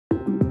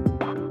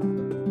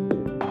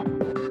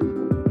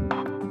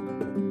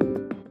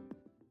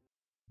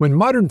When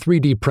modern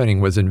 3D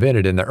printing was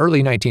invented in the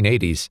early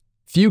 1980s,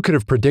 few could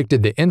have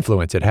predicted the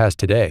influence it has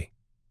today.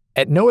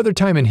 At no other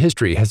time in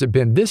history has it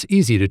been this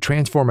easy to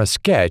transform a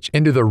sketch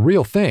into the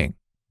real thing.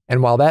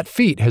 And while that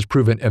feat has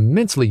proven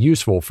immensely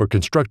useful for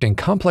constructing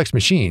complex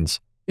machines,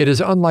 it is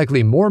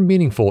unlikely more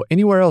meaningful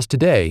anywhere else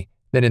today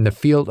than in the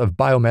field of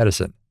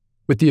biomedicine.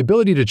 With the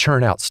ability to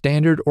churn out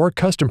standard or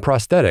custom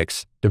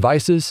prosthetics,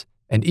 devices,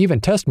 and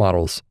even test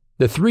models,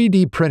 the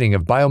 3D printing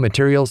of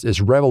biomaterials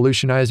is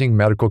revolutionizing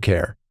medical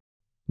care.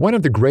 One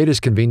of the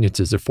greatest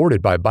conveniences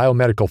afforded by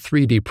biomedical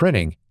 3D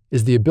printing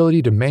is the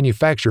ability to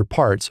manufacture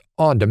parts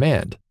on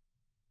demand.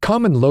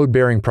 Common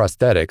load-bearing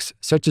prosthetics,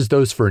 such as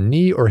those for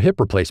knee or hip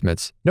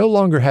replacements, no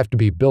longer have to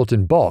be built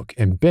in bulk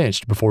and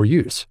benched before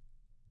use.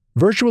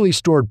 Virtually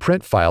stored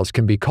print files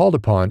can be called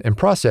upon and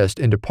processed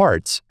into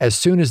parts as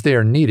soon as they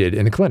are needed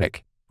in the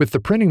clinic, with the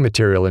printing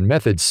material and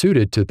methods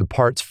suited to the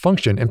part's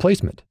function and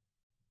placement.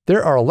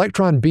 There are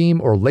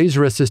electron-beam or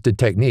laser-assisted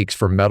techniques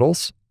for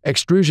metals,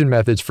 extrusion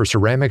methods for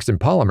ceramics and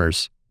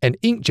polymers, and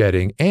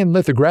inkjetting and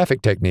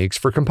lithographic techniques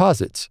for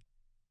composites.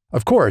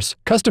 Of course,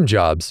 custom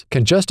jobs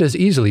can just as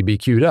easily be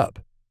queued up.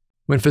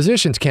 When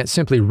physicians can't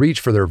simply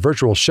reach for their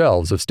virtual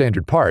shelves of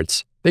standard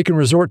parts, they can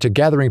resort to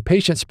gathering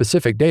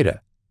patient-specific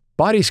data.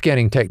 Body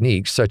scanning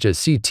techniques such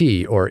as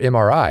CT or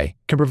MRI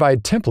can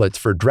provide templates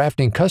for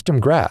drafting custom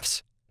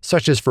grafts,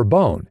 such as for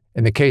bone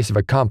in the case of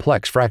a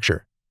complex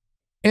fracture.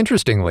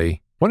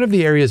 Interestingly, one of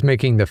the areas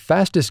making the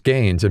fastest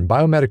gains in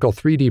biomedical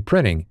 3D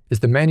printing is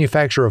the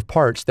manufacture of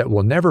parts that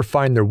will never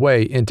find their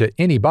way into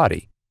any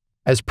body.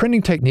 As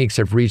printing techniques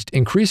have reached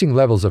increasing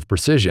levels of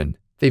precision,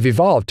 they've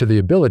evolved to the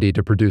ability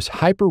to produce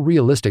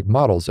hyper-realistic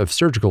models of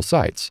surgical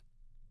sites.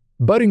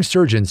 Budding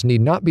surgeons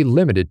need not be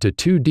limited to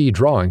 2D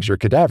drawings or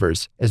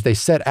cadavers as they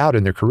set out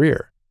in their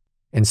career.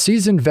 And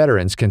seasoned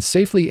veterans can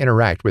safely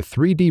interact with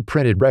 3D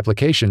printed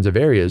replications of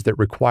areas that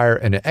require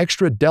an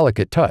extra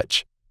delicate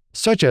touch,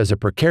 such as a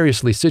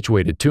precariously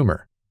situated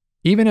tumor.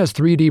 Even as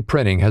 3D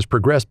printing has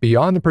progressed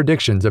beyond the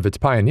predictions of its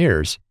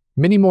pioneers,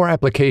 many more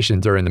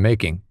applications are in the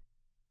making.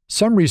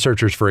 Some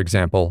researchers, for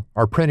example,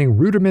 are printing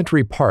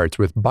rudimentary parts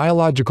with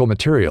biological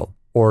material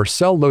or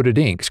cell-loaded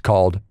inks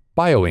called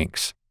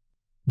bioinks.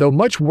 Though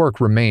much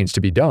work remains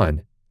to be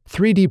done,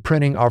 3D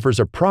printing offers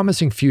a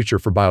promising future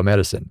for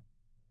biomedicine.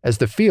 As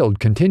the field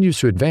continues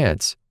to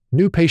advance,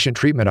 new patient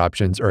treatment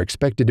options are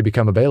expected to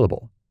become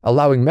available,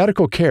 allowing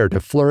medical care to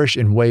flourish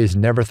in ways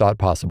never thought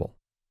possible.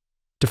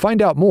 To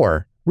find out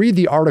more, read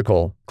the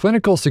article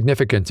Clinical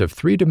Significance of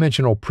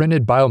Three-Dimensional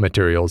Printed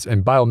Biomaterials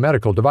and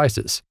Biomedical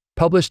Devices,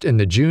 published in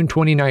the June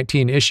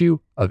 2019 issue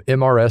of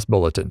MRS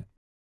Bulletin.